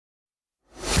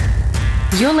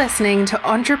You're listening to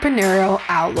Entrepreneurial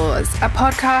Outlaws, a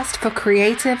podcast for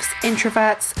creatives,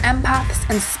 introverts, empaths,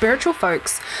 and spiritual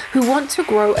folks who want to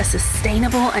grow a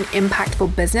sustainable and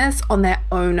impactful business on their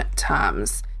own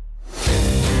terms.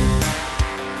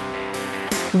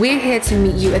 We're here to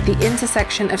meet you at the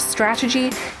intersection of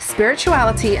strategy,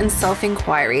 spirituality, and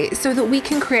self-inquiry so that we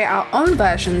can create our own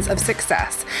versions of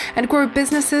success and grow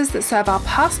businesses that serve our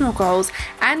personal goals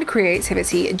and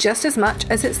creativity just as much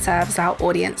as it serves our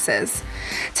audiences.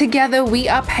 Together, we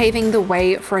are paving the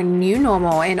way for a new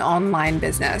normal in online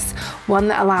business, one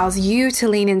that allows you to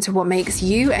lean into what makes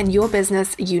you and your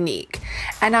business unique.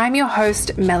 And I'm your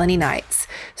host, Melanie Knights,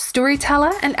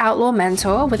 storyteller and outlaw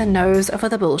mentor with a nose for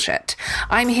the bullshit.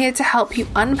 I'm here to help you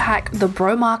unpack the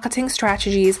bro marketing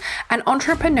strategies and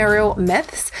entrepreneurial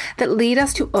myths that lead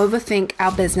us to overthink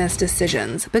our business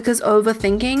decisions, because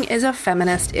overthinking is a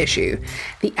feminist issue.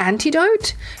 The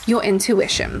antidote? Your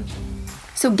intuition.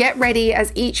 So get ready,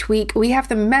 as each week we have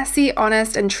the messy,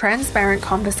 honest, and transparent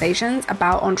conversations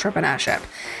about entrepreneurship,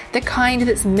 the kind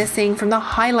that's missing from the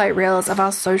highlight reels of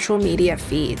our social media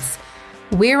feeds.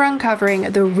 We're uncovering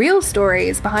the real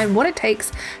stories behind what it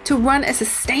takes to run a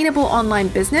sustainable online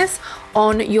business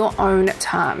on your own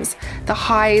terms, the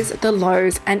highs, the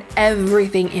lows, and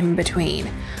everything in between.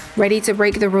 Ready to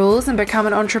break the rules and become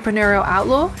an entrepreneurial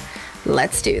outlaw?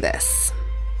 Let's do this.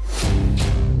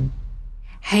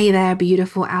 Hey there,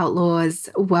 beautiful outlaws.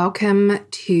 Welcome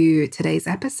to today's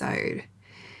episode.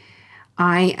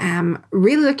 I am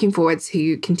really looking forward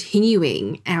to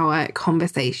continuing our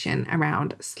conversation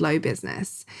around slow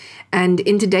business. And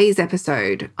in today's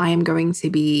episode, I am going to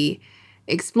be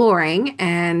exploring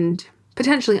and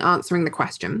potentially answering the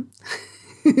question,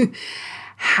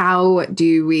 how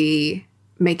do we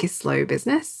make a slow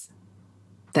business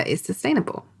that is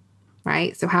sustainable,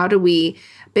 right? So how do we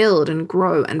build and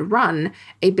grow and run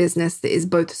a business that is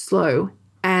both slow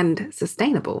and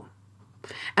sustainable?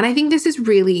 And I think this is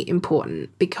really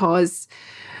important because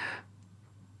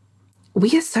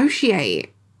we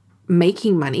associate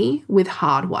making money with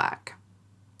hard work.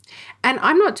 And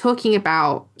I'm not talking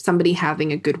about somebody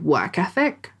having a good work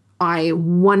ethic. I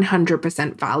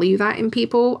 100% value that in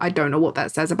people. I don't know what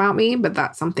that says about me, but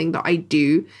that's something that I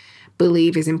do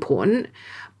believe is important.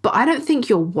 But I don't think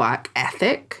your work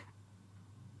ethic,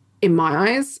 in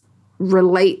my eyes,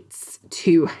 relates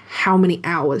to how many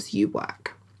hours you work.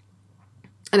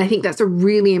 And I think that's a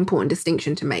really important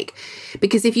distinction to make,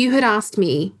 because if you had asked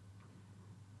me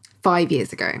 5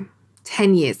 years ago,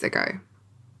 10 years ago,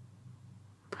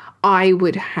 I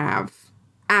would have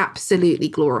absolutely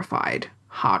glorified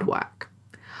hard work.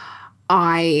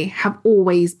 I have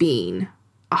always been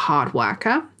a hard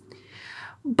worker,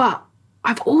 but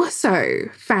I've also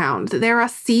found that there are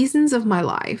seasons of my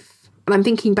life, and I'm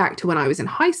thinking back to when I was in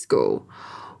high school,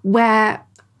 where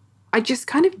I just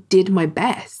kind of did my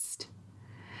best.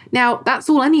 Now, that's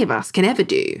all any of us can ever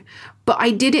do, but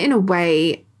I did it in a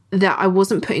way that I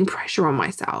wasn't putting pressure on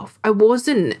myself. I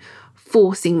wasn't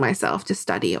forcing myself to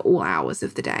study at all hours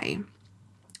of the day.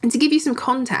 And to give you some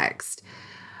context,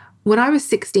 when I was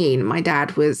 16, my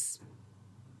dad was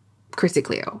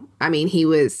critically ill. I mean, he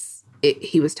was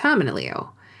terminally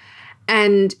ill.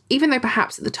 And even though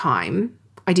perhaps at the time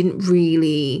I didn't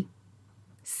really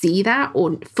see that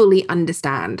or fully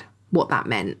understand what that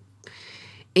meant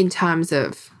in terms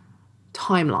of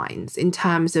timelines, in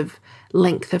terms of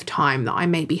length of time that I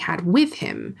maybe had with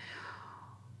him,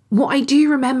 what I do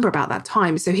remember about that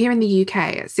time, so here in the UK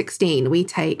at 16, we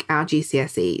take our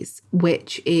GCSEs,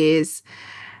 which is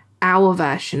our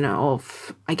version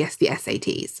of, I guess, the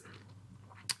SATs.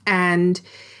 And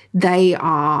they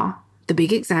are the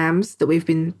big exams that we've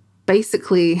been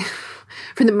basically,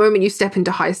 from the moment you step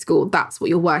into high school, that's what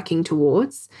you're working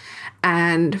towards.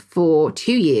 And for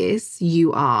 2 years,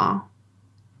 you are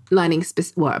learning,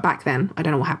 back then, I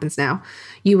don't know what happens now,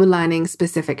 you were learning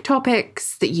specific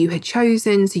topics that you had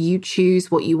chosen. So you choose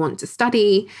what you want to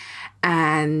study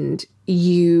and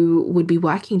you would be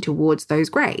working towards those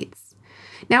grades.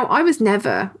 Now, I was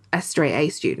never a straight A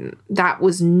student. I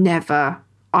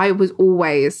was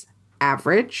always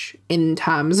average in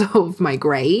terms of my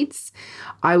grades.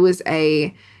 I was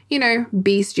a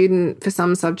B student for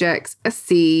some subjects, a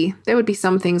C. There would be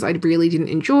some things I really didn't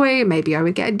enjoy. Maybe I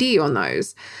would get a D on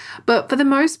those. But for the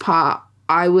most part,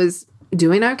 I was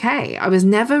doing okay. I was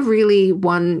never really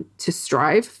one to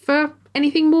strive for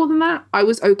anything more than that. I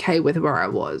was okay with where I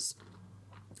was.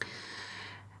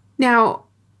 Now,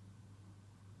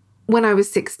 when I was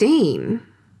 16,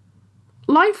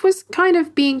 life was kind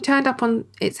of being turned up on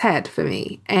its head for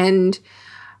me. And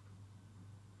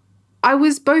I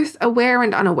was both aware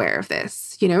and unaware of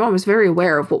this. You know, I was very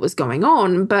aware of what was going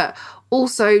on, but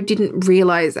also didn't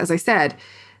realize, as I said,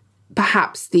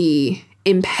 perhaps the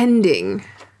impending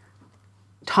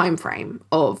time frame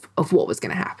of what was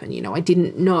going to happen. You know, I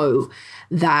didn't know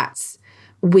that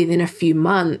within a few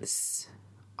months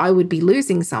I would be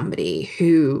losing somebody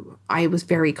who I was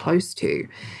very close to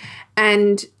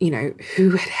and, you know,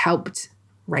 who had helped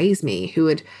raise me, who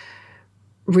had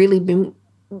really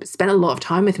spent a lot of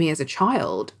time with me as a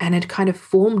child and had kind of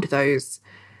formed those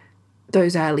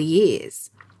early years.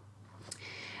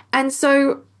 And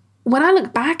so when I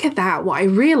look back at that, what I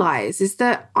realize is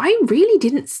that I really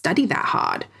didn't study that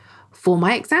hard for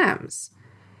my exams.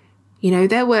 You know,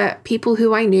 there were people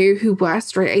who I knew who were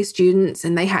straight A students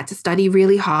and they had to study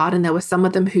really hard. And there were some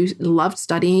of them who loved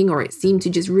studying, or it seemed to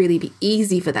just really be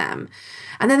easy for them.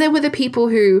 And then there were the people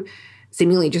who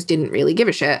seemingly just didn't really give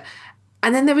a shit.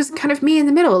 And then there was kind of me in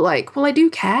the middle, like, well, I do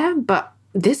care, but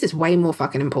this is way more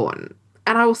fucking important.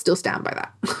 And I will still stand by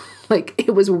that. Like,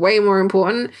 it was way more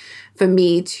important for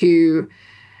me to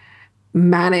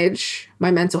manage my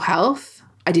mental health.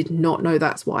 I did not know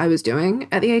that's what I was doing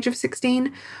at the age of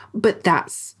 16, but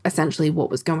that's essentially what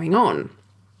was going on.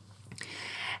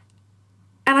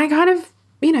 And I kind of,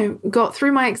 you know, got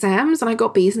through my exams and I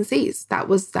got B's and C's. That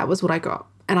was what I got.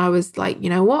 And I was like, you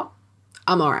know what?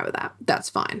 I'm all right with that. That's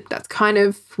fine. That's kind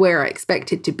of where I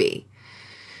expected to be.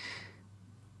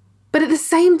 But at the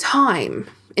same time,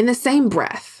 in the same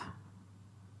breath,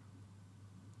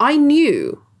 I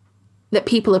knew that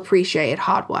people appreciated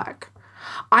hard work.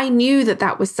 I knew that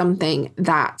that was something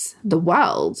that the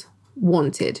world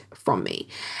wanted from me.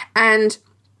 And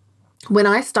when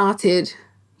I started,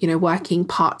 you know, working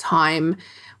part-time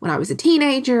when I was a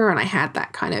teenager and I had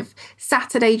that kind of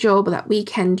Saturday job or that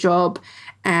weekend job,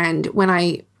 and when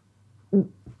I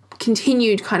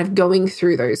continued kind of going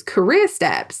through those career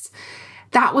steps,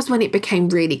 that was when it became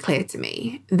really clear to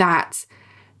me that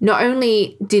not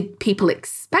only did people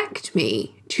expect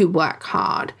me to work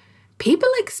hard, people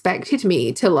expected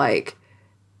me to like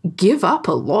give up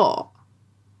a lot.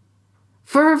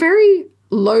 For a very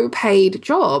low paid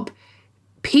job,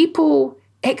 people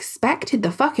expected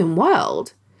the fucking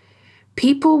world.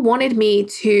 People wanted me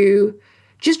to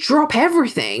just drop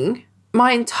everything,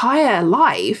 my entire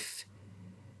life,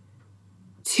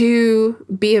 to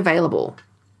be available.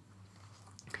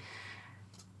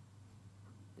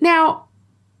 Now,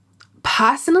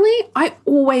 personally, I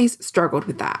always struggled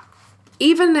with that.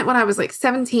 Even when I was like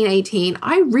 17, 18,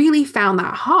 I really found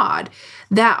that hard,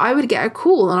 that I would get a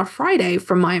call on a Friday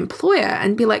from my employer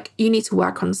and be like, you need to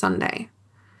work on Sunday.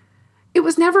 It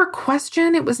was never a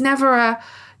question. It was never a,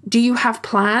 do you have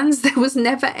plans? There was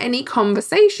never any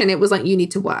conversation. It was like, you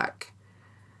need to work.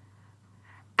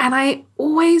 And I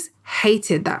always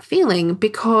hated that feeling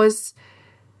because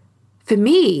for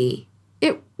me,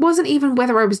 it wasn't even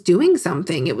whether I was doing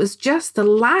something. It was just the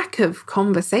lack of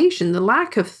conversation, the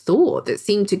lack of thought that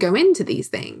seemed to go into these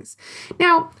things.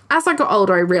 Now, as I got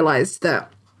older, I realized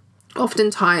that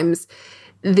oftentimes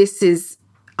this is,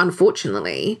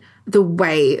 unfortunately, the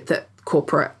way that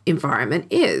corporate environment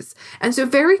is. And so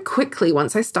very quickly,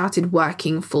 once I started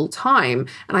working full-time,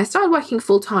 and I started working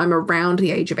full-time around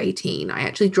the age of 18, I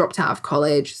actually dropped out of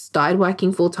college, started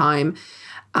working full-time.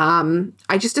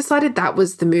 I just decided that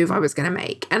was the move I was going to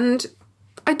make. And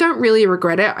I don't really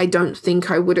regret it. I don't think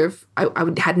I would have, I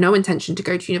had no intention to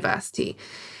go to university.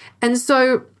 And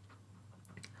so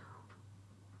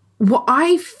what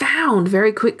I found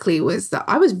very quickly was that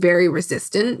I was very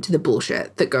resistant to the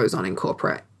bullshit that goes on in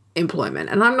corporate employment.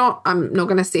 And I'm not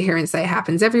going to sit here and say it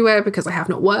happens everywhere because I have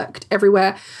not worked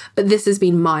everywhere, but this has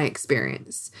been my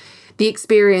experience. The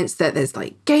experience that there's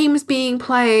like games being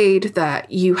played, that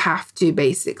you have to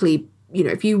basically, you know,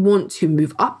 if you want to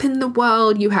move up in the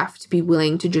world, you have to be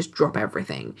willing to just drop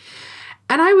everything.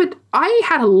 And I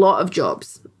had a lot of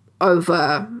jobs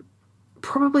over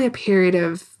probably a period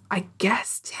of, I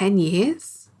guess, 10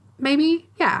 years, maybe.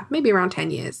 Yeah, maybe around 10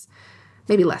 years,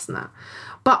 maybe less than that.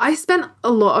 But I spent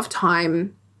a lot of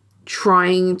time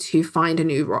trying to find a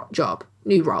new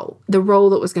role, the role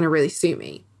that was going to really suit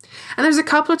me. And there's a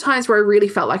couple of times where I really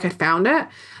felt like I'd found it.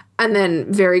 And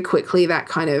then very quickly that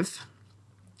kind of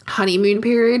honeymoon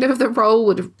period of the role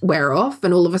would wear off.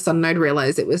 And all of a sudden I'd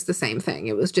realize it was the same thing.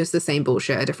 It was just the same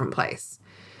bullshit, a different place.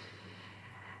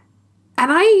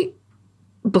 And I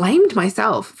blamed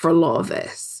myself for a lot of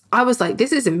this. I was like,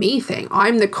 this is a me thing.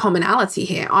 I'm the commonality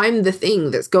here. I'm the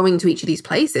thing that's going to each of these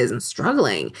places and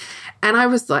struggling. And I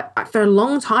was like, for a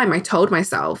long time, I told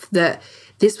myself that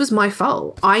this was my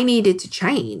fault. I needed to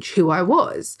change who I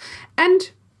was.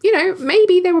 And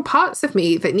maybe there were parts of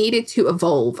me that needed to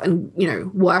evolve and,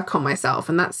 work on myself.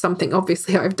 And that's something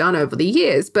obviously I've done over the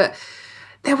years. But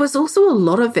there was also a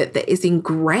lot of it that is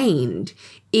ingrained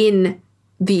in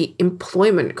the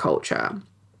employment culture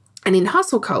and in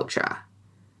hustle culture,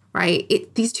 right?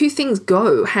 These two things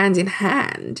go hand in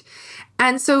hand.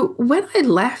 And so when I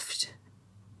left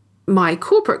my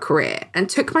corporate career and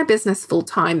took my business full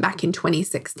time back in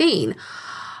 2016,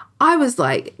 I was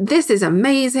like, this is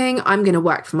amazing. I'm going to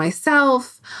work for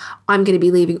myself. I'm going to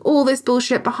be leaving all this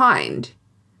bullshit behind.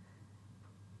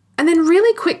 And then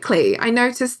really quickly, I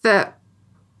noticed that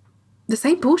the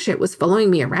same bullshit was following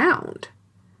me around.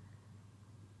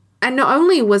 And not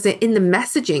only was it in the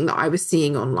messaging that I was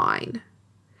seeing online,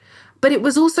 but it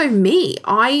was also me.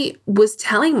 I was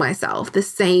telling myself the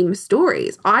same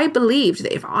stories. I believed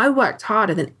that if I worked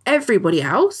harder than everybody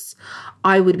else,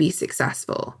 I would be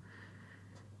successful.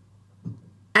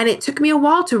 And it took me a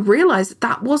while to realize that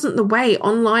that wasn't the way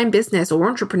online business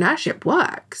or entrepreneurship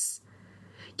works.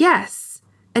 Yes,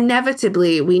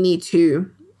 inevitably we need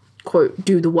to, quote,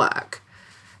 do the work.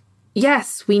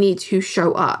 Yes, we need to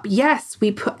show up. Yes,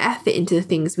 we put effort into the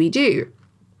things we do.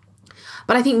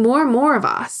 But I think more and more of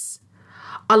us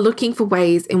are looking for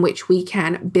ways in which we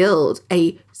can build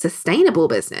a sustainable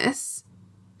business,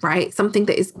 right? Something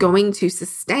that is going to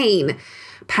sustain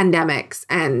pandemics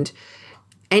and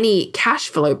any cash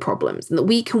flow problems, and that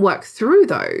we can work through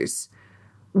those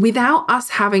without us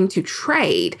having to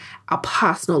trade our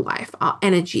personal life, our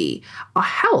energy, our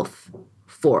health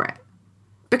for it.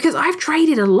 Because I've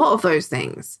traded a lot of those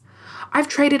things. I've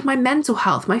traded my mental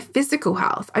health, my physical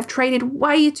health. I've traded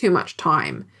way too much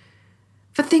time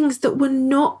for things that were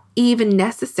not even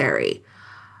necessary.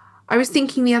 I was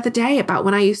thinking the other day about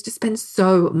when I used to spend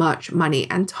so much money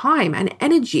and time and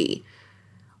energy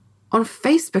on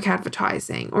Facebook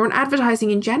advertising or on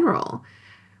advertising in general,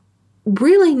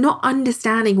 really not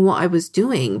understanding what I was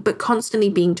doing, but constantly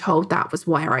being told that was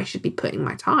where I should be putting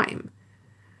my time.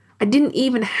 I didn't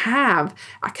even have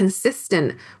a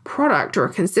consistent product or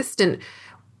a consistent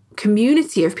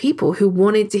community of people who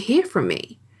wanted to hear from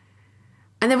me.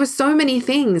 And there were so many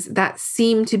things that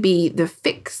seemed to be the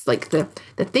fix, like the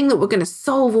thing that were going to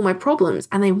solve all my problems.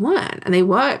 And they weren't. And they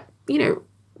were,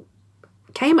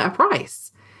 came at a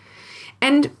price.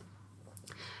 And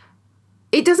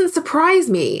it doesn't surprise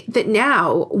me that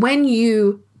now when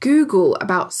you Google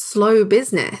about slow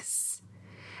business,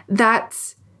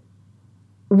 that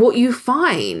what you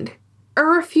find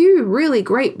are a few really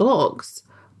great blogs,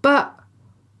 but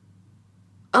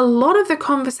a lot of the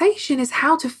conversation is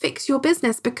how to fix your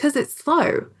business because it's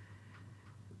slow.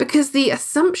 Because the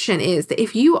assumption is that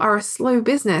if you are a slow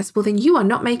business, well, then you are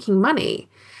not making money.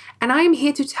 And I am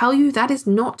here to tell you that is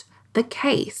not the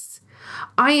case.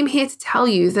 I am here to tell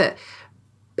you that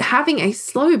having a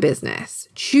slow business,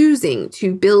 choosing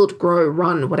to build, grow,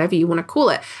 run, whatever you want to call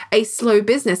it, a slow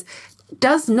business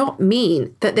does not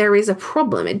mean that there is a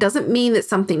problem. It doesn't mean that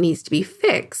something needs to be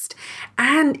fixed,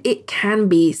 and it can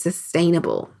be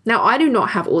sustainable. Now, I do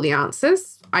not have all the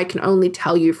answers. I can only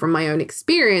tell you from my own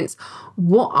experience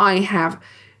what I have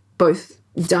both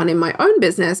done in my own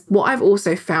business, what I've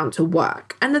also found to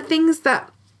work, and the things that,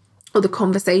 or the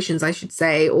conversations, I should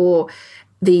say, or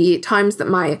the times that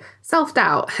my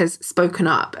self-doubt has spoken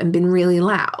up and been really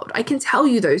loud. I can tell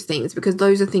you those things because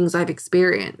those are things I've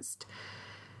experienced.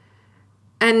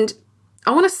 And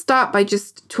I want to start by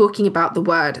just talking about the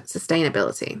word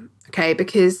sustainability, okay?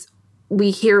 Because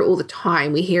we hear it all the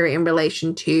time. We hear it in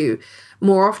relation to,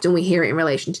 more often we hear it in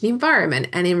relation to the environment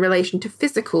and in relation to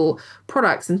physical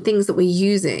products and things that we're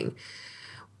using.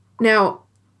 Now,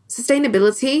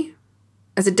 sustainability,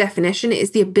 as a definition, is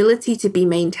the ability to be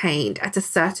maintained at a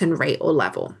certain rate or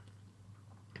level,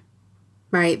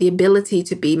 right? The ability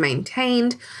to be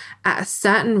maintained at a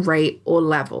certain rate or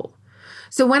level.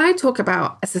 So when I talk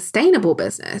about a sustainable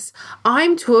business,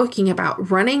 I'm talking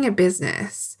about running a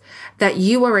business that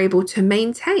you are able to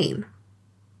maintain.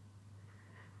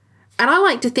 And I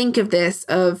like to think of this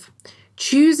of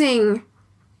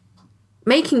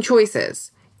making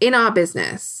choices in our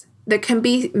business that can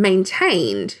be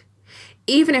maintained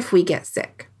even if we get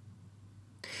sick,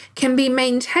 can be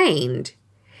maintained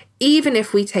even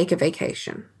if we take a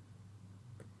vacation.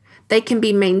 They can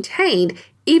be maintained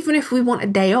even if we want a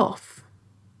day off.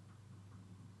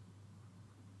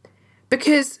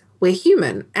 Because we're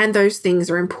human and those things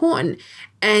are important.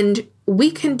 And we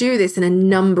can do this in a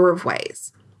number of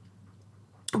ways.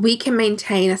 We can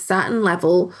maintain a certain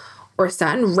level or a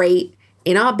certain rate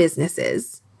in our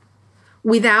businesses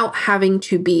without having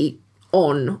to be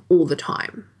on all the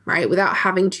time, right? Without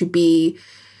having to be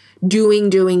doing,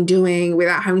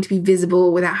 without having to be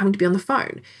visible, without having to be on the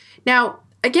phone. Now,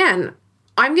 again,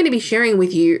 I'm going to be sharing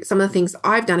with you some of the things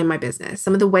I've done in my business,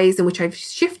 some of the ways in which I've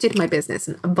shifted my business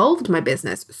and evolved my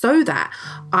business so that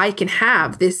I can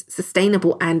have this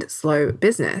sustainable and slow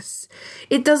business.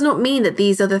 It does not mean that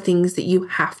these are the things that you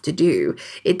have to do.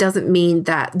 It doesn't mean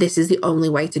that this is the only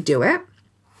way to do it.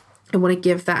 I want to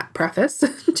give that preface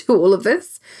to all of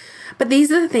this. But these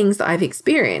are the things that I've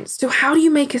experienced. So how do you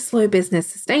make a slow business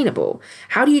sustainable?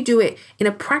 How do you do it in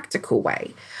a practical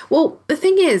way? Well, the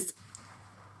thing is,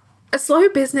 a slow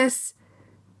business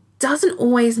doesn't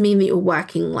always mean that you're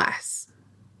working less.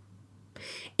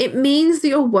 It means that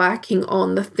you're working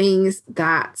on the things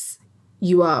that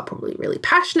you are probably really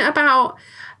passionate about,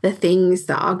 the things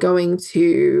that are going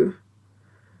to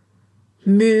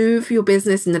move your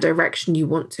business in the direction you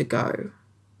want to go.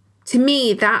 To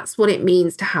me, that's what it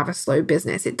means to have a slow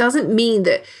business. It doesn't mean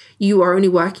that you are only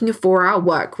working a 4-hour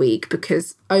work week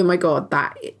because, oh my God,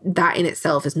 that in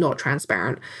itself is not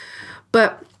transparent.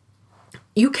 But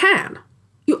you can.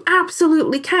 You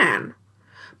absolutely can.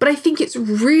 But I think it's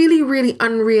really, really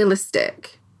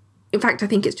unrealistic. In fact, I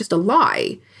think it's just a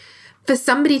lie for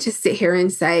somebody to sit here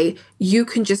and say, you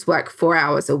can just work 4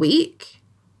 hours a week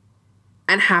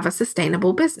and have a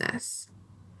sustainable business.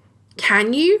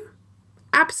 Can you?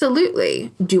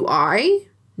 Absolutely. Do I?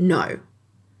 No.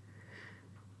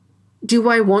 Do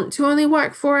I want to only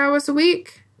work 4 hours a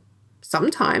week?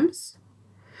 Sometimes.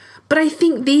 But I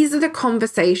think these are the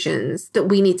conversations that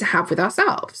we need to have with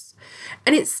ourselves.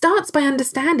 And it starts by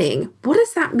understanding, what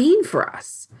does that mean for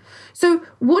us? So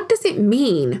what does it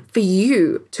mean for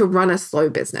you to run a slow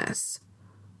business?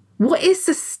 What is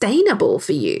sustainable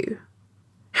for you?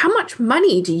 How much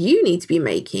money do you need to be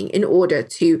making in order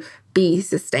to be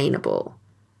sustainable?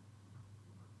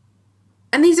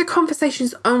 And these are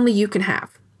conversations only you can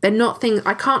have. They're not things,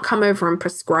 I can't come over and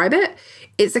prescribe it.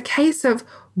 It's a case of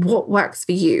what works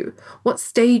for you, what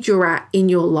stage you're at in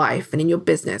your life and in your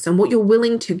business, and what you're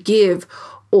willing to give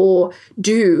or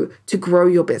do to grow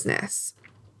your business.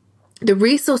 The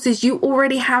resources you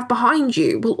already have behind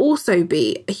you will also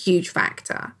be a huge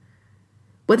factor.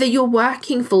 Whether you're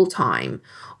working full-time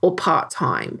or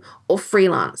part-time or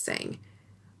freelancing,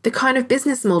 the kind of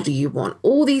business model you want,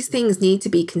 all these things need to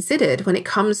be considered when it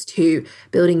comes to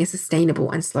building a sustainable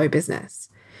and slow business.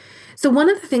 So one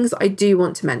of the things I do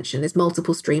want to mention is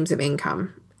multiple streams of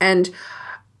income. And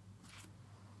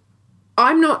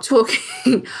I'm not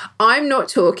talking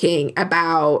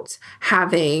about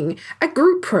having a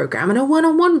group program and a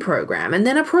one-on-one program and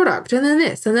then a product and then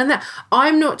this and then that.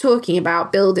 I'm not talking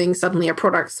about building suddenly a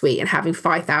product suite and having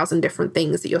 5,000 different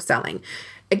things that you're selling.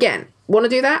 Again, want to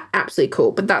do that? Absolutely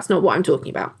cool. But that's not what I'm talking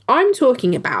about. I'm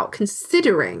talking about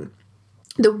considering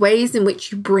the ways in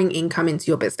which you bring income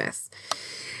into your business.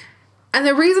 And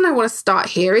the reason I want to start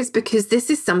here is because this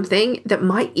is something that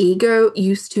my ego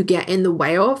used to get in the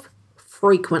way of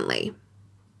frequently.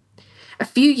 A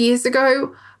few years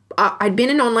ago, I'd been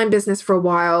in online business for a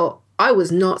while. I was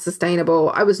not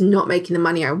sustainable. I was not making the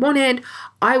money I wanted.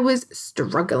 I was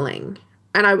struggling.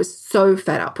 And I was so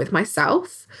fed up with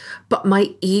myself. But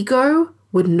my ego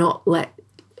would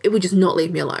just not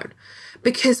leave me alone.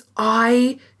 Because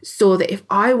I saw that if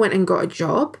I went and got a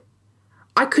job,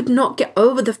 I could not get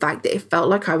over the fact that it felt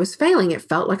like I was failing. It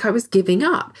felt like I was giving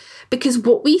up. Because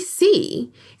what we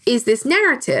see is this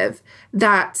narrative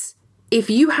that if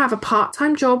you have a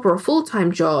part-time job or a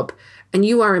full-time job and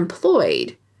you are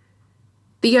employed,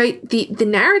 the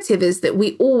narrative is that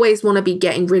we always want to be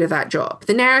getting rid of that job.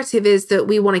 The narrative is that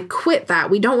we want to quit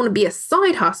that. We don't want to be a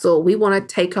side hustle. We want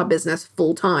to take our business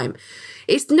full-time.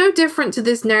 It's no different to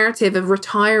this narrative of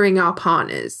retiring our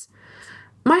partners.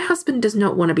 My husband does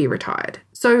not want to be retired.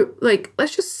 So,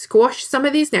 let's just squash some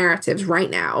of these narratives right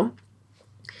now.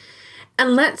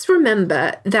 And let's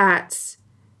remember that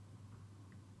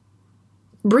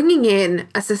bringing in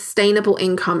a sustainable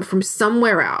income from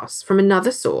somewhere else, from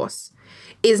another source,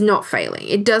 is not failing.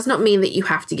 It does not mean that you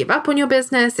have to give up on your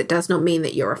business. It does not mean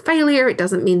that you're a failure. It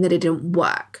doesn't mean that it didn't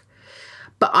work.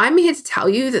 But I'm here to tell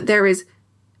you that there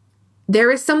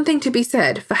is something to be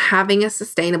said for having a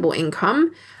sustainable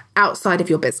income outside of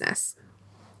your business.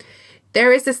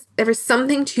 There is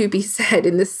something to be said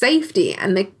in the safety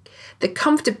and the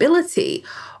comfortability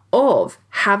of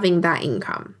having that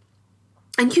income.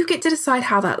 And you get to decide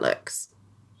how that looks.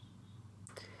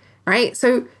 Right?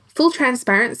 So full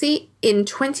transparency, in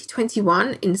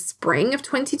 2021, in spring of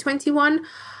 2021,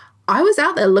 I was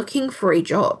out there looking for a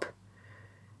job.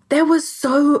 There was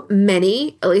so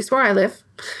many, at least where I live,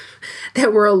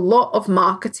 there were a lot of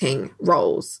marketing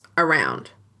roles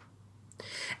around.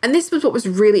 And this was what was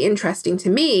really interesting to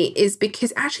me, is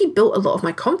because it actually built a lot of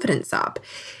my confidence up.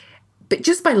 But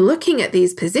just by looking at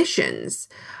these positions,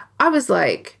 I was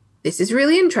like, this is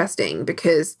really interesting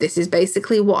because this is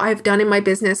basically what I've done in my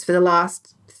business for the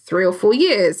last 3 or 4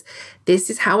 years.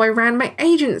 This is how I ran my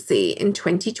agency in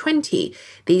 2020.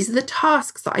 These are the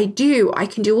tasks that I do. I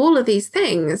can do all of these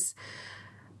things.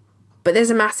 But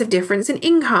there's a massive difference in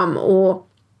income, or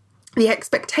the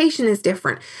expectation is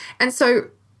different. And so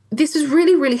this was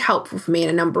really, really helpful for me in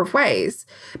a number of ways,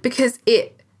 because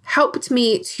it helped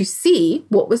me to see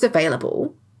what was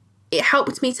available. It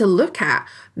helped me to look at,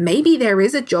 maybe there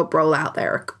is a job role out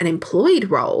there, an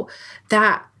employed role,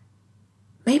 that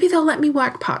maybe they'll let me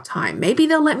work part-time. Maybe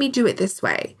they'll let me do it this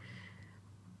way.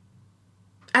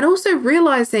 And also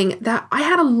realizing that I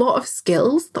had a lot of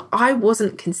skills that I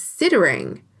wasn't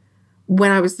considering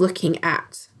when I was looking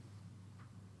at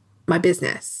my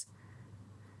business.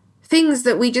 Things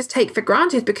that we just take for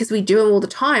granted because we do them all the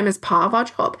time as part of our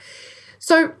job.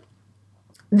 So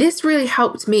this really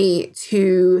helped me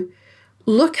to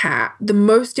look at the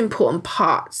most important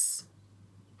parts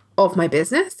of my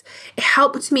business. It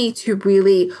helped me to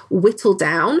really whittle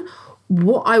down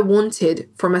what I wanted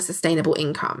from a sustainable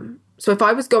income. So if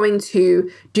I was going to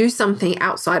do something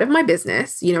outside of my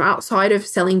business, outside of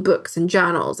selling books and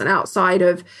journals and outside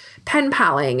of pen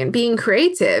paling and being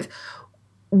creative,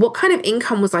 what kind of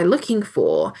income was I looking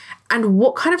for? And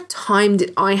what kind of time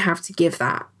did I have to give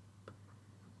that?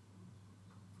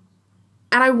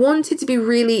 And I wanted to be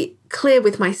really clear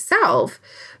with myself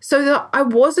so that I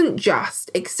wasn't just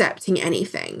accepting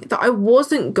anything, that I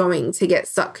wasn't going to get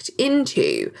sucked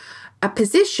into a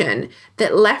position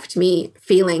that left me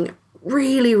feeling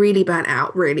really, really burnt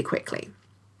out really quickly.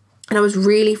 And I was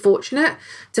really fortunate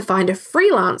to find a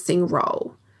freelancing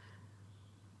role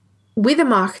with a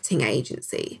marketing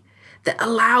agency that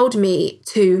allowed me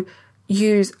to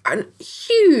use a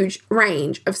huge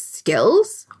range of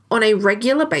skills on a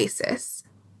regular basis,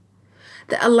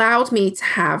 that allowed me to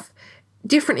have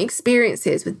different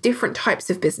experiences with different types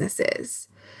of businesses.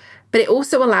 But it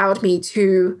also allowed me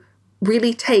to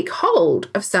really take hold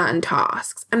of certain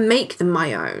tasks and make them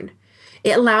my own.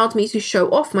 It allowed me to show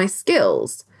off my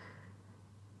skills.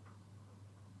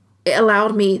 It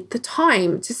allowed me the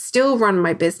time to still run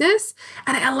my business,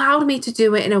 and it allowed me to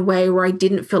do it in a way where I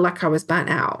didn't feel like I was burnt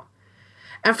out.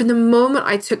 And from the moment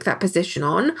I took that position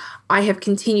on, I have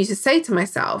continued to say to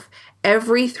myself,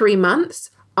 every 3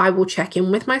 months, I will check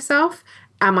in with myself.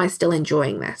 Am I still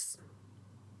enjoying this?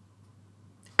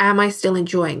 Am I still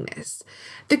enjoying this?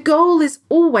 The goal is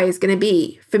always going to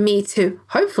be for me to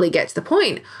hopefully get to the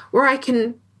point where I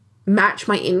can match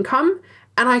my income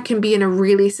and I can be in a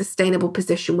really sustainable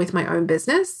position with my own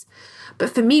business.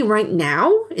 But for me right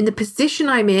now, in the position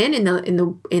I'm in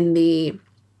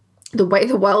the way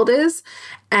the world is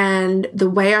and the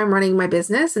way I'm running my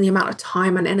business and the amount of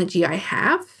time and energy I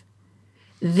have,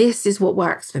 this is what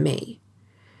works for me.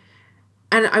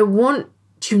 And I want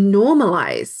to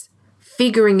normalize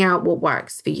figuring out what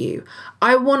works for you.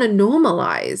 I want to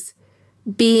normalize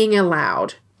being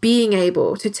allowed, being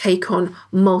able to take on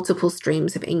multiple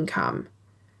streams of income.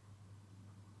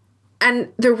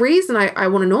 And the reason I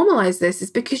want to normalize this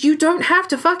is because you don't have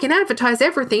to fucking advertise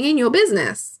everything in your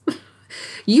business.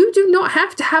 You do not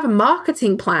have to have a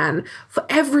marketing plan for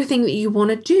everything that you want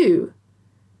to do.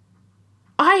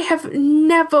 I have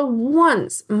never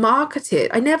once marketed.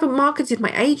 I never marketed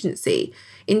my agency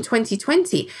in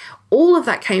 2020. All of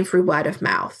that came through word of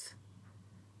mouth.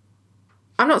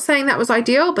 I'm not saying that was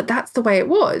ideal, but that's the way it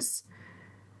was.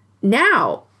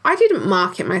 Now, I didn't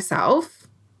market myself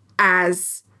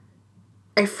as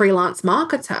a freelance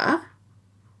marketer.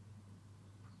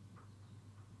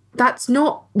 That's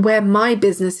not where my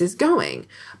business is going,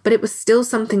 but it was still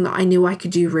something that I knew I could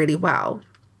do really well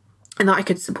and that I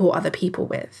could support other people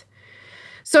with.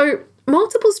 So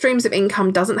multiple streams of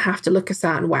income doesn't have to look a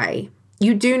certain way.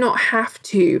 You do not have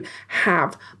to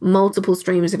have multiple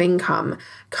streams of income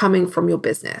coming from your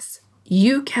business.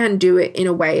 You can do it in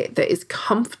a way that is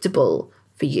comfortable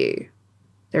for you.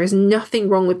 There is nothing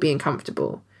wrong with being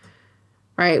comfortable,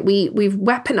 right? We've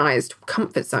weaponized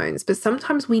comfort zones, but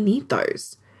sometimes we need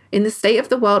those. In the state of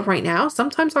the world right now,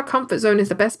 sometimes our comfort zone is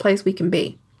the best place we can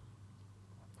be.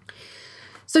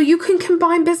 So you can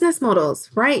combine business models,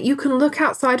 right? You can look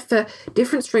outside for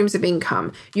different streams of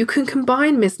income. You can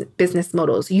combine business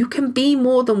models. You can be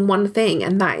more than one thing,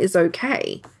 and that is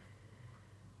okay.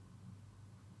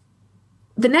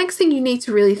 The next thing you need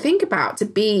to really think about to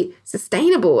be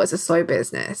sustainable as a slow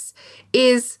business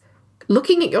is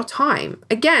looking at your time.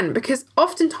 Again, because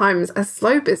oftentimes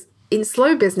in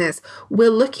slow business, we're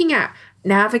looking at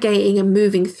navigating and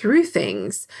moving through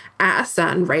things at a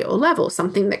certain rate or level,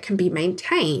 something that can be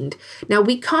maintained. Now,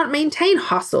 we can't maintain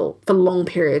hustle for long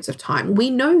periods of time.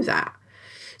 We know that.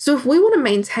 So if we want to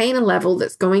maintain a level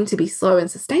that's going to be slow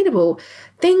and sustainable,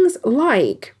 things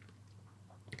like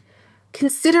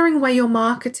considering where you're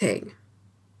marketing.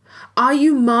 Are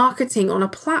you marketing on a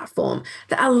platform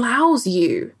that allows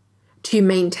you to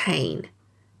maintain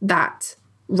that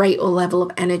rate or level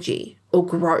of energy or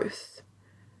growth?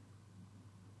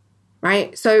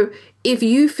 Right? So if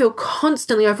you feel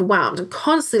constantly overwhelmed and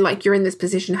constantly like you're in this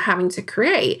position of having to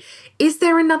create, is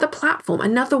there another platform,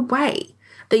 another way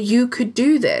that you could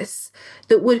do this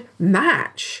that would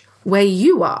match where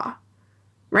you are?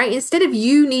 Right? Instead of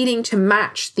you needing to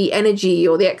match the energy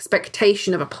or the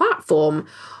expectation of a platform,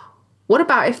 what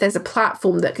about if there's a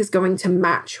platform that is going to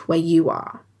match where you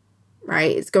are?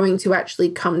 Right? It's going to actually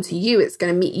come to you. It's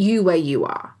going to meet you where you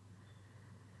are.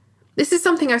 This is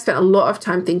something I've spent a lot of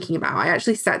time thinking about. I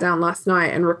actually sat down last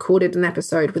night and recorded an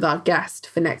episode with our guest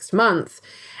for next month.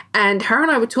 And her and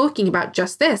I were talking about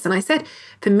just this. And I said,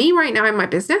 for me right now in my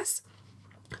business,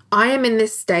 I am in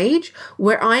this stage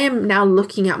where I am now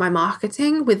looking at my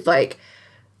marketing with like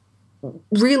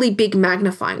really big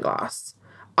magnifying glass.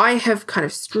 I have kind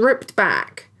of stripped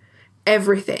back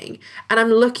everything and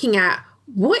I'm looking at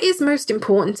what is most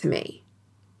important to me.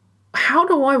 How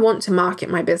do I want to market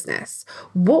my business?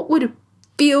 What would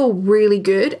feel really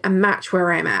good and match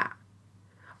where I'm at?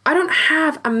 I don't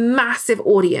have a massive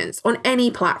audience on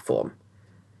any platform,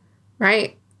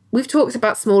 right? We've talked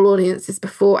about small audiences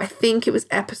before. I think it was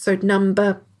episode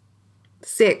number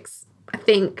 6. I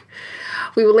think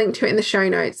we will link to it in the show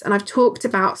notes. And I've talked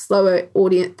about small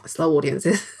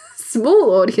audiences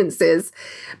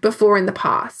before in the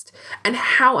past and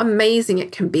how amazing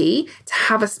it can be to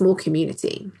have a small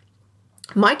community.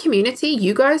 My community,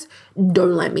 you guys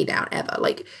don't let me down ever.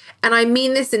 And I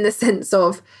mean this in the sense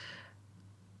of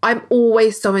I'm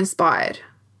always so inspired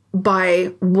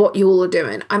by what you all are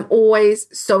doing. I'm always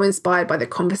so inspired by the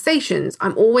conversations.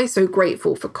 I'm always so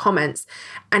grateful for comments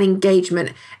and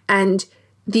engagement and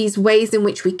these ways in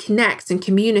which we connect and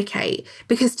communicate,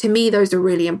 because to me, those are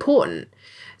really important.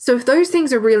 So if those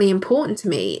things are really important to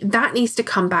me, that needs to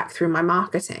come back through my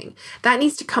marketing. That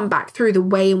needs to come back through the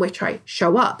way in which I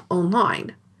show up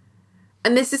online.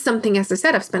 And this is something, as I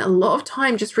said, I've spent a lot of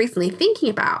time just recently thinking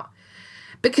about.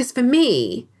 Because for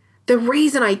me, the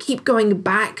reason I keep going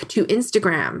back to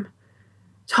Instagram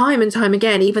time and time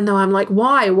again, even though I'm like,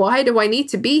 why? Why do I need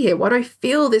to be here? Why do I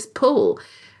feel this pull?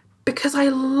 Because I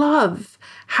love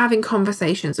having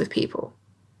conversations with people.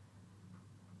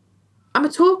 I'm a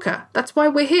talker. That's why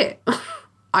we're here.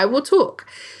 I will talk.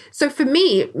 So for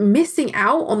me, missing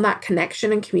out on that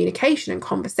connection and communication and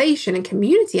conversation and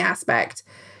community aspect,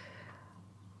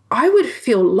 I would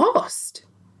feel lost.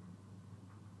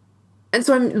 And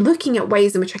so I'm looking at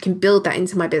ways in which I can build that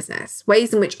into my business,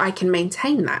 ways in which I can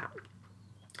maintain that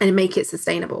and make it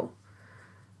sustainable,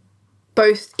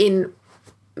 both in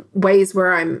ways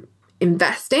where I'm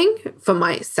investing for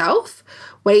myself,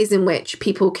 ways in which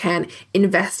people can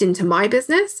invest into my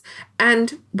business,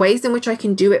 and ways in which I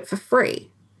can do it for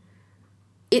free.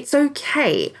 It's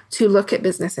okay to look at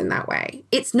business in that way.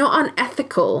 It's not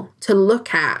unethical to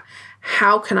look at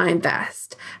how can I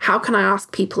invest? How can I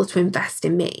ask people to invest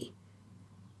in me?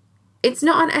 It's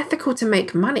not unethical to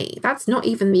make money. That's not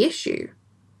even the issue.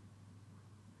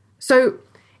 So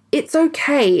it's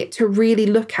okay to really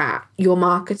look at your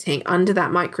marketing under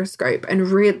that microscope and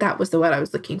that was the word I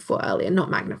was looking for earlier,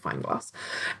 not magnifying glass.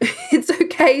 It's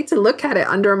okay to look at it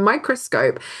under a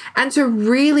microscope and to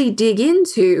really dig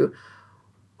into,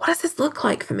 what does this look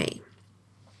like for me?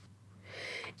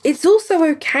 It's also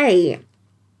okay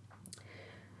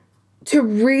to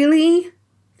really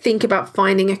think about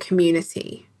finding a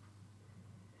community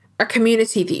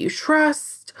that you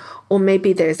trust, or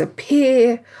maybe there's a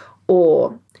peer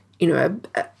or,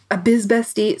 a biz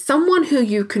bestie, someone who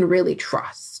you can really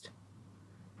trust,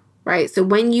 right? So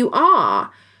when you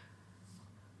are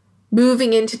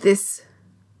moving into this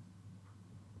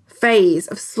phase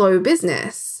of slow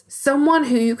business, someone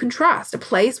who you can trust, a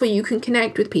place where you can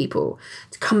connect with people,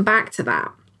 to come back to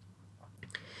that.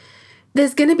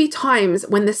 There's going to be times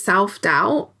when the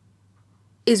self-doubt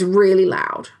is really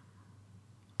loud.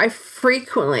 I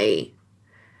frequently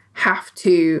have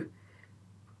to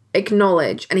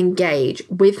acknowledge and engage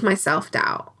with my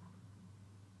self-doubt.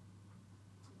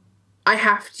 I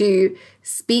have to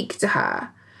speak to her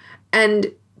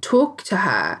and talk to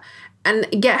her and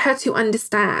get her to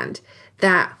understand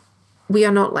that we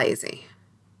are not lazy.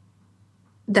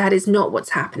 That is not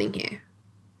what's happening here.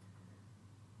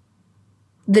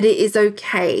 That it is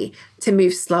okay to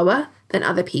move slower than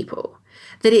other people.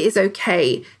 That it is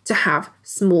okay to have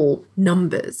small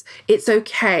numbers. It's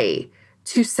okay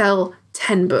to sell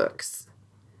 10 books.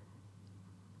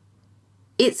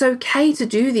 It's okay to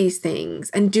do these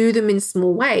things and do them in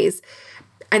small ways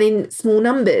and in small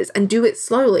numbers and do it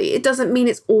slowly. It doesn't mean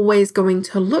it's always going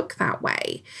to look that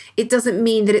way. It doesn't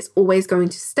mean that it's always going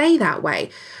to stay that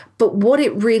way. But what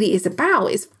it really is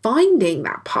about is finding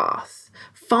that path,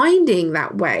 finding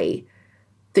that way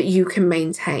that you can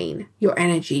maintain your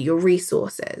energy, your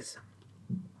resources.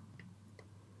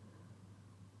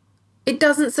 It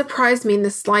doesn't surprise me in the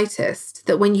slightest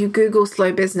that when you Google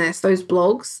slow business, those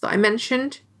blogs that I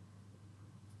mentioned,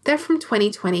 they're from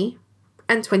 2020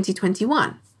 and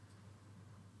 2021.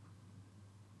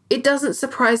 It doesn't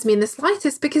surprise me in the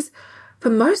slightest because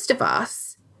for most of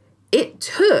us, it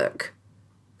took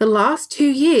the last 2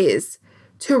 years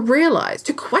to realize,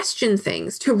 to question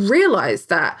things, to realize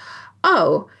that,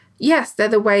 oh, yes, they're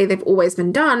the way they've always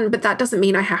been done, but that doesn't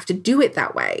mean I have to do it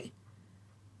that way.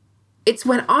 It's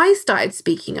when I started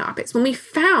speaking up. It's when we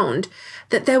found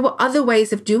that there were other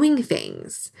ways of doing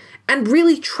things and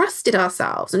really trusted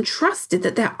ourselves and trusted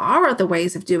that there are other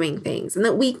ways of doing things and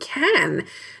that we can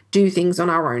do things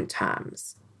on our own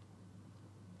terms.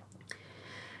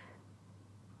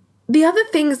 The other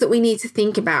things that we need to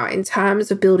think about in terms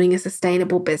of building a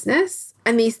sustainable business,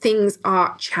 and these things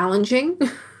are challenging,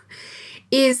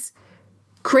 is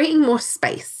creating more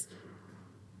space.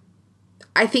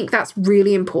 I think that's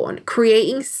really important.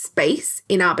 Creating space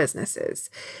in our businesses,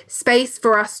 space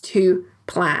for us to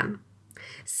plan,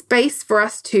 space for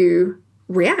us to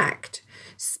react,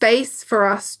 space for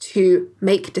us to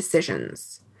make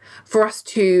decisions, for us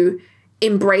to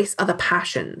embrace other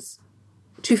passions,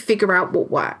 to figure out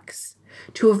what works,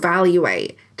 to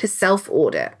evaluate, to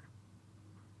self-audit,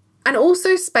 and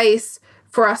also space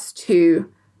for us to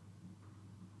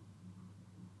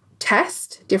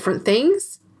test different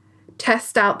things.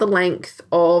 Test out the length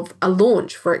of a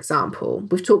launch, for example.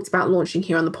 We've talked about launching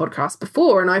here on the podcast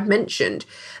before, and I've mentioned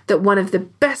that one of the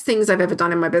best things I've ever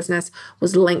done in my business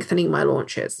was lengthening my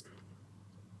launches.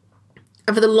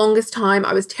 And for the longest time,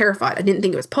 I was terrified. I didn't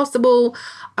think it was possible.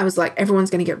 I was like,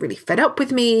 everyone's going to get really fed up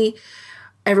with me.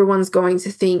 Everyone's going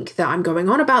to think that I'm going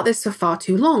on about this for far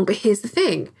too long. But here's the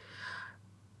thing.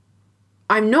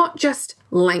 I'm not just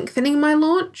lengthening my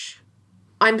launch.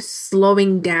 I'm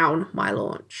slowing down my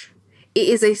launch. It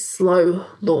is a slow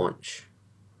launch,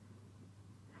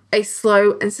 a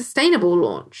slow and sustainable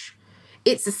launch.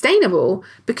 It's sustainable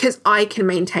because I can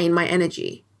maintain my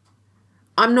energy.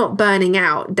 I'm not burning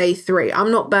out day 3. I'm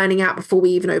not burning out before we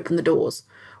even open the doors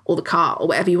or the car or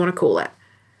whatever you want to call it.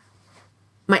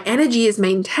 My energy is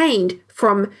maintained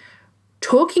from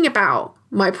talking about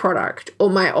my product or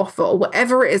my offer or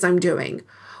whatever it is I'm doing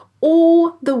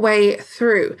all the way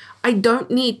through. I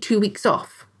don't need 2 weeks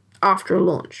off after a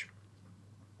launch.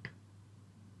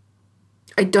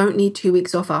 I don't need 2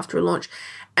 weeks off after a launch.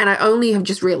 And I only have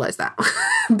just realized that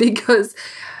because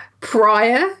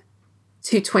prior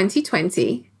to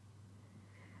 2020,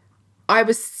 I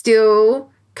was still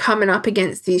coming up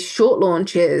against these short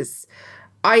launches.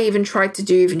 I even tried to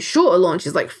do even shorter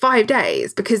launches, like 5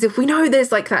 days, because if we know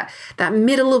there's like that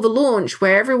middle of a launch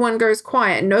where everyone goes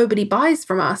quiet and nobody buys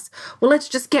from us, well, let's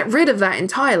just get rid of that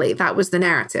entirely. That was the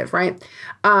narrative, right?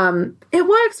 It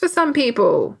works for some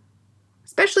people,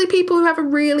 especially people who have a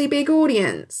really big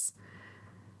audience.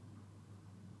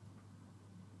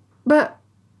 But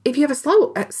if you have a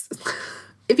small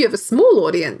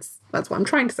audience, that's what I'm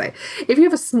trying to say. If you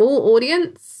have a small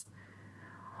audience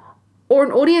or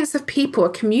an audience of people, a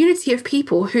community of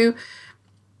people who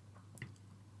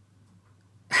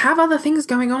have other things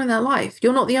going on in their life,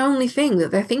 you're not the only thing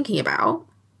that they're thinking about.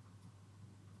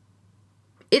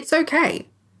 It's okay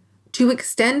to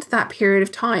extend that period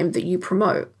of time that you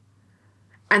promote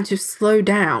and to slow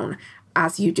down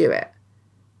as you do it.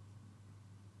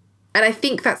 And I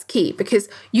think that's key because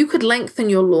you could lengthen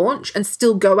your launch and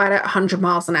still go at it 100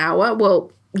 miles an hour.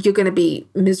 Well, you're going to be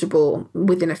miserable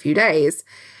within a few days.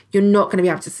 You're not going to be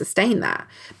able to sustain that.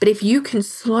 But if you can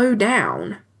slow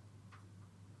down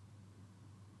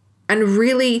and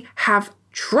really have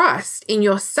trust in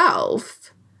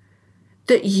yourself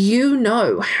that you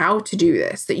know how to do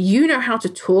this, that you know how to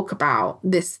talk about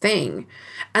this thing,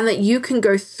 and that you can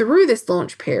go through this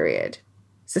launch period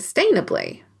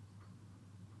sustainably,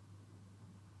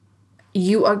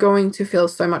 you are going to feel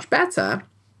so much better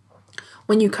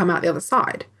when you come out the other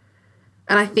side.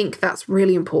 And I think that's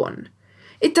really important.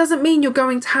 It doesn't mean you're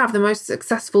going to have the most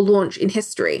successful launch in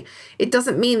history. It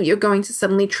doesn't mean that you're going to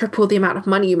suddenly triple the amount of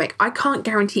money you make. I can't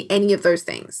guarantee any of those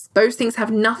things. Those things have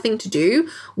nothing to do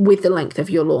with the length of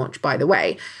your launch, by the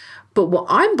way. But what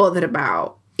I'm bothered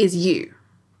about is you.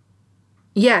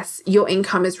 Yes, your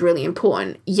income is really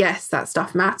important. Yes, that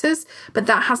stuff matters, but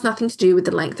that has nothing to do with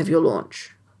the length of your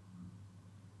launch.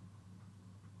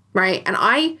 right? And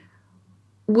I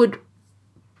would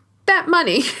bet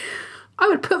money, I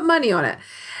would put money on it,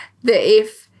 that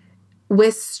if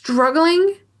we're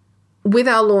struggling with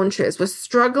our launches, we're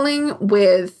struggling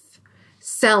with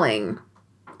selling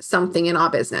something in our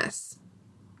business,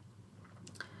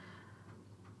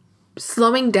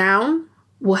 slowing down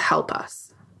will help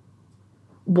us.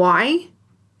 Why?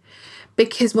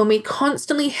 Because when we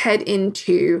constantly head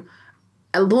into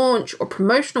a launch or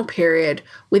promotional period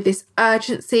with this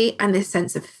urgency and this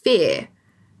sense of fear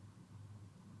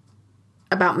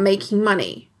about making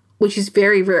money, which is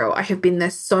very real. I have been there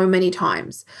so many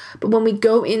times. But when we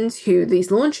go into these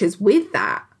launches with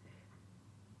that,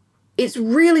 it's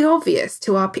really obvious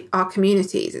to our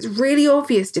communities. It's really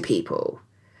obvious to people.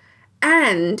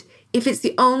 And if it's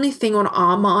the only thing on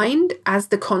our mind as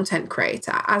the content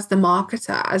creator, as the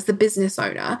marketer, as the business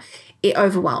owner, it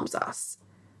overwhelms us.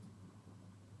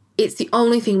 It's the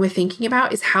only thing we're thinking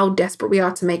about is how desperate we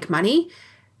are to make money.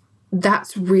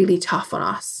 That's really tough on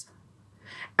us.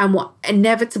 And what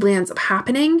inevitably ends up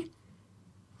happening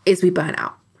is we burn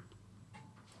out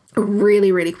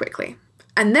really, really quickly.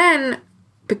 And then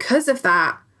because of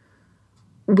that,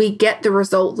 we get the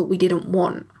result that we didn't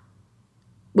want,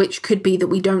 which could be that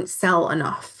we don't sell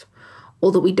enough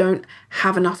or that we don't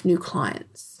have enough new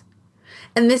clients.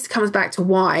 And this comes back to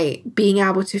why being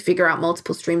able to figure out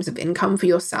multiple streams of income for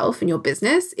yourself and your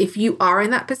business, if you are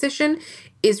in that position,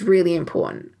 is really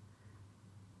important.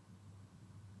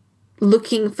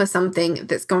 Looking for something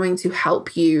that's going to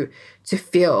help you to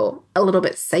feel a little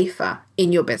bit safer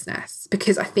in your business.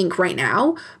 Because I think right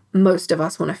now, most of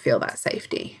us want to feel that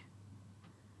safety.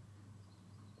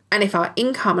 And if our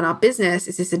income and our business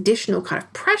is this additional kind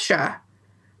of pressure,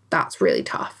 that's really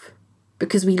tough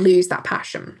because we lose that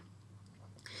passion.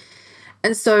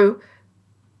 And so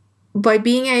by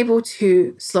being able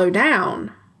to slow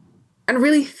down and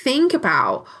really think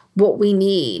about what we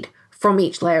need from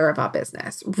each layer of our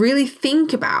business, really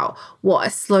think about what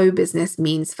a slow business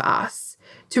means for us,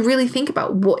 to really think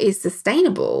about what is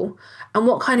sustainable and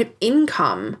what kind of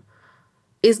income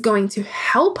is going to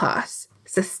help us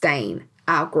sustain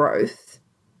our growth,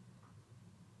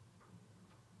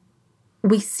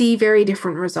 we see very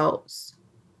different results.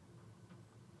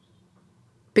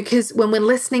 Because when we're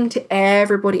listening to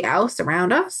everybody else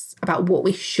around us about what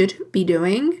we should be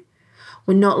doing,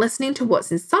 we're not listening to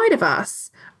what's inside of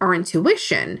us, our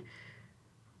intuition,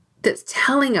 that's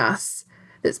telling us,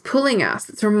 that's pulling us,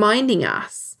 that's reminding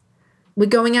us. We're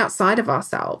going outside of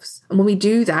ourselves. And when we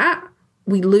do that,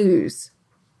 we lose.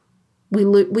 We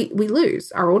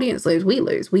lose. Our audience lose. We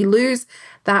lose. We lose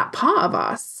that part of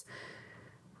us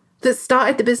that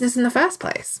started the business in the first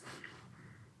place.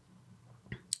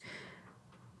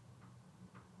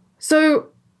 So,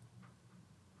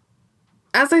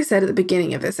 as I said at the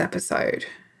beginning of this episode,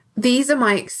 these are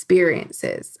my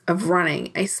experiences of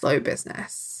running a slow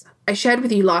business. I shared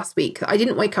with you last week that I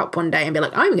didn't wake up one day and be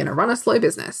like, I'm going to run a slow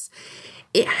business.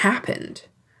 It happened.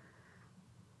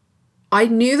 I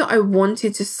knew that I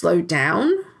wanted to slow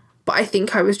down, but I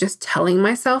think I was just telling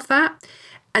myself that.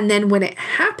 And then when it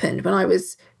happened, when I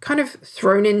was kind of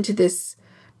thrown into this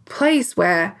place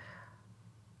where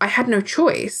I had no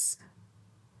choice,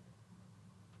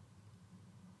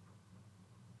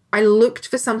 I looked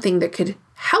for something that could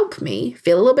help me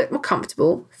feel a little bit more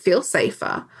comfortable, feel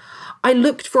safer. I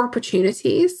looked for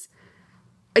opportunities.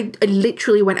 I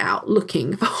literally went out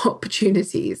looking for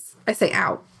opportunities. I say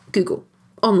out, Google,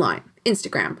 online,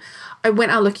 Instagram. I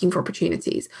went out looking for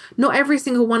opportunities. Not every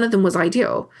single one of them was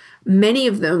ideal. Many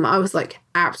of them I was like,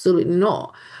 absolutely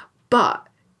not. But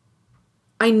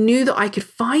I knew that I could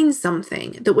find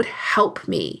something that would help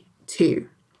me to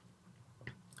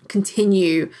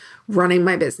continue running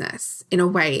my business in a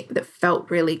way that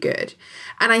felt really good.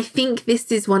 And I think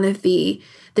this is one of the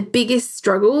biggest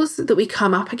struggles that we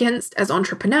come up against as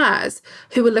entrepreneurs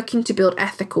who are looking to build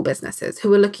ethical businesses,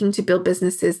 who are looking to build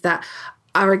businesses that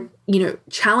are,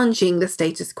 challenging the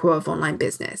status quo of online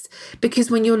business. Because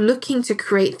when you're looking to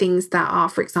create things that are,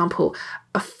 for example,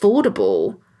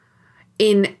 affordable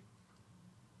in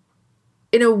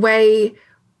a way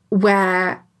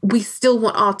where we still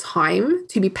want our time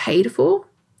to be paid for,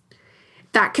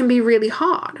 that can be really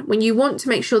hard when you want to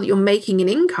make sure that you're making an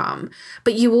income,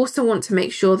 but you also want to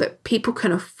make sure that people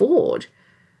can afford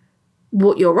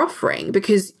what you're offering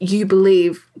because you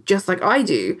believe, just like I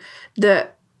do,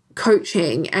 that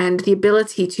coaching and the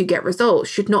ability to get results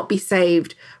should not be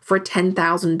saved for a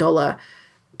 $10,000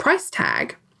 price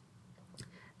tag.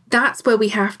 That's where we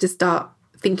have to start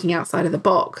thinking outside of the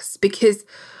box, because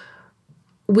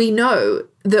we know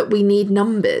that we need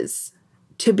numbers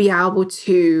to be able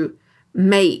to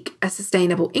make a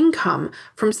sustainable income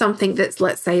from something that's,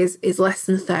 let's say, is less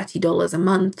than $30 a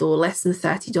month or less than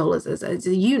 $30 as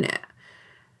a unit.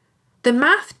 The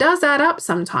math does add up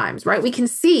sometimes, right? We can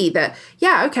see that,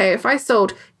 yeah, okay, if I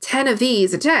sold 10 of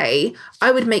these a day,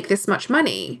 I would make this much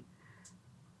money.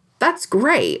 That's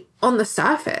great on the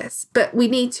surface, but we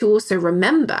need to also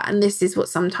remember, and this is what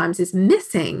sometimes is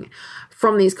missing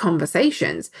from these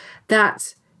conversations,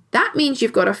 that means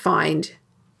you've got to find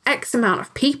X amount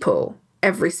of people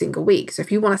every single week. So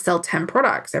if you want to sell 10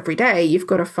 products every day, you've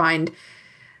got to find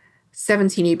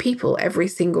 70 new people every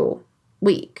single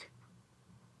week.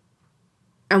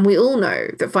 And we all know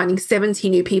that finding 70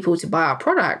 new people to buy our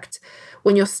product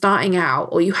when you're starting out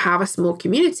or you have a small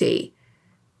community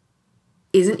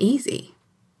isn't easy.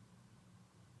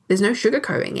 There's no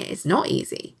sugarcoating it. It's not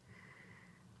easy.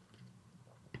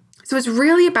 So it's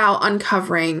really about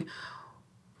uncovering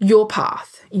your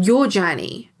path, your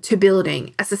journey to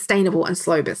building a sustainable and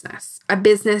slow business, a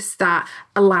business that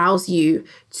allows you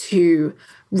to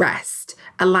rest,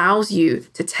 allows you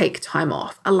to take time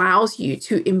off, allows you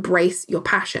to embrace your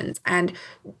passions and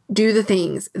do the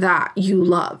things that you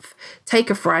love.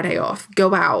 Take a Friday off,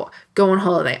 go out, go on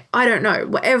holiday. I don't know,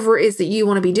 whatever it is that you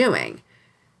want to be doing,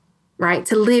 right?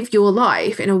 To live your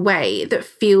life in a way that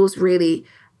feels really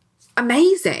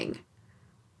amazing.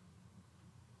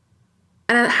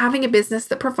 And having a business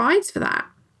that provides for that.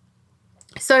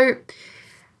 So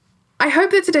I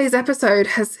hope that today's episode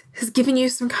has given you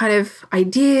some kind of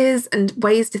ideas and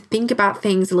ways to think about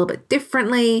things a little bit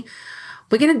differently.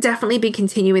 We're going to definitely be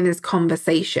continuing this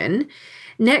conversation.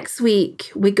 Next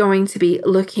week, we're going to be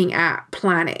looking at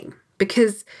planning,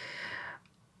 because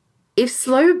if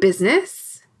slow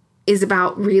business is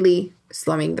about really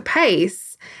slowing the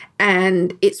pace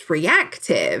and it's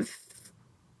reactive,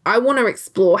 I want to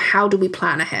explore, how do we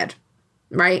plan ahead,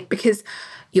 right? Because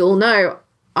you'll know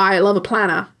I love a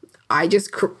planner. I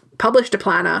just published a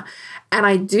planner and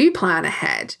I do plan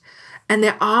ahead. And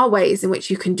there are ways in which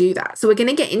you can do that. So we're going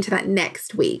to get into that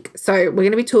next week. So we're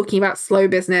going to be talking about slow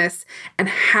business and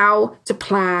how to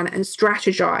plan and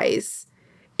strategize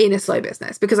in a slow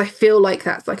business, because I feel like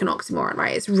that's like an oxymoron,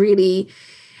 right? It's really,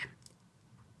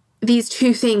 these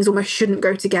two things almost shouldn't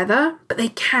go together, but they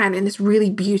can in this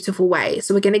really beautiful way.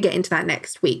 So we're going to get into that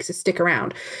next week. So stick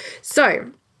around.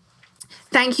 So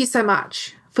thank you so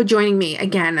much for joining me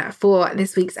again for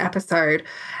this week's episode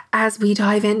as we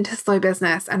dive into slow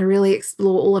business and really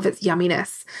explore all of its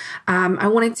yumminess. I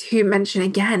wanted to mention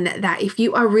again that if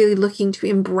you are really looking to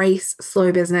embrace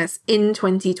slow business in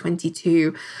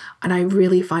 2022, and I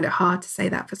really find it hard to say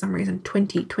that for some reason,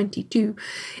 2022,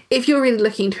 if you're really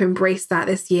looking to embrace that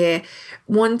this year,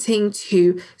 wanting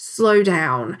to slow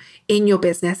down in your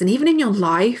business and even in your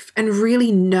life and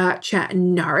really nurture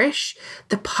and nourish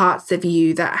the parts of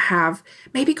you that have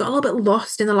maybe got a little bit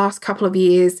lost in the last couple of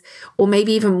years, or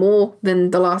maybe even more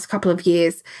than the last couple of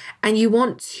years, and you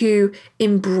want to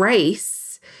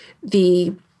embrace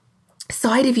the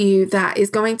side of you that is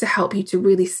going to help you to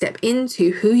really step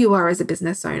into who you are as a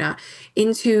business owner,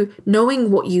 into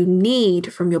knowing what you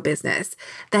need from your business,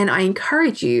 then I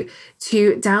encourage you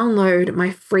to download my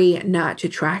free Nurture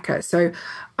Tracker. So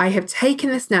I have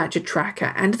taken this Nurture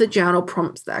Tracker and the journal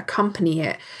prompts that accompany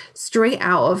it straight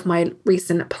out of my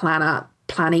recent planner,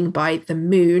 Planning by the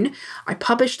Moon. I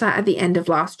published that at the end of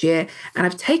last year, and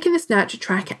I've taken this Nurture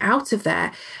Tracker out of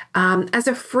there as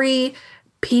a free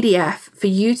PDF for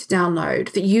you to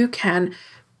download that you can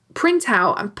print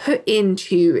out and put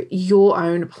into your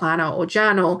own planner or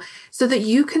journal, so that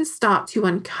you can start to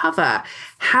uncover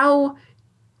how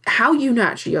you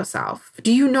nurture yourself.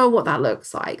 Do you know what that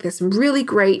looks like? There's some really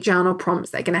great journal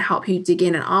prompts that are going to help you dig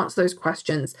in and answer those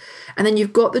questions. And then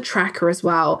you've got the tracker as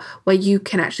well, where you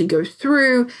can actually go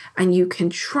through and you can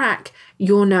track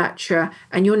your nurture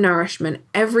and your nourishment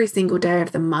every single day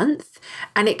of the month.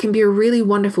 And it can be a really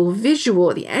wonderful visual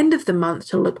at the end of the month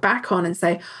to look back on and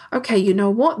say, okay, you know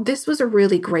what? This was a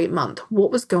really great month.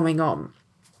 What was going on?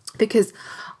 Because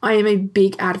I am a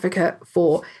big advocate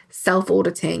for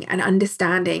self-auditing and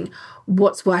understanding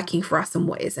what's working for us and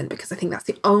what isn't, because I think that's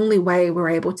the only way we're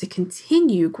able to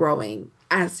continue growing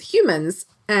as humans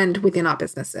and within our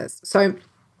businesses. So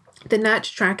the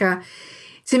Nurture Tracker,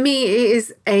 to me, it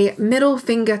is a middle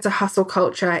finger to hustle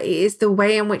culture. It is the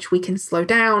way in which we can slow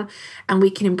down and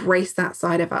we can embrace that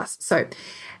side of us. So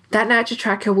that Nurture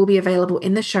Tracker will be available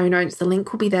in the show notes. The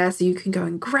link will be there so you can go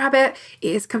and grab it.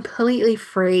 It is completely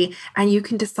free, and you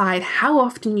can decide how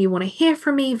often you want to hear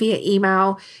from me via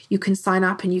email. You can sign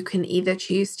up and you can either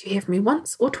choose to hear from me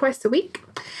once or twice a week.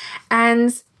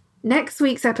 And next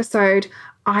week's episode,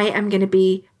 I am going to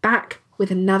be back with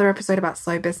another episode about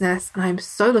slow business, and I'm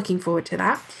so looking forward to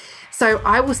that. So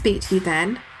I will speak to you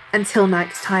then. Until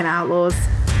next time, Outlaws.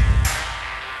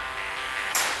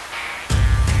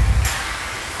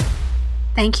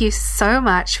 Thank you so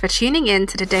much for tuning in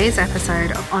to today's episode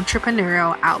of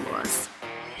Entrepreneurial Outlaws.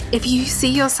 If you see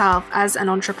yourself as an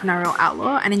entrepreneurial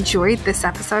outlaw and enjoyed this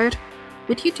episode,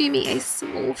 would you do me a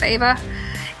small favor?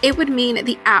 It would mean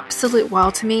the absolute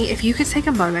world to me if you could take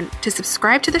a moment to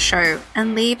subscribe to the show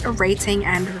and leave a rating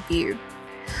and review.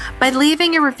 By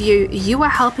leaving a review, you are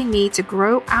helping me to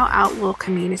grow our outlaw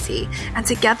community, and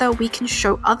together we can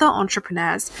show other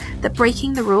entrepreneurs that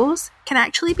breaking the rules can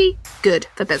actually be good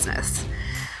for business.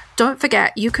 Don't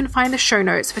forget, you can find the show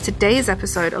notes for today's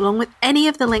episode along with any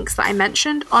of the links that I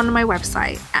mentioned on my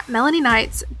website at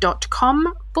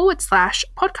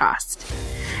melanieknights.com/podcast.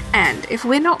 And if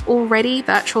we're not already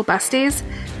virtual besties,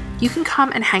 you can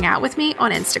come and hang out with me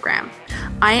on Instagram.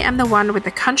 I am the one with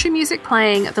the country music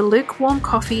playing, the lukewarm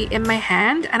coffee in my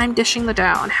hand, and I'm dishing the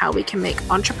dirt on how we can make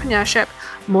entrepreneurship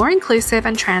more inclusive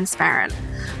and transparent.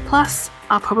 Plus,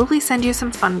 I'll probably send you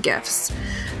some fun gifts.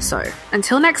 So,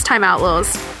 until next time,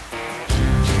 Outlaws.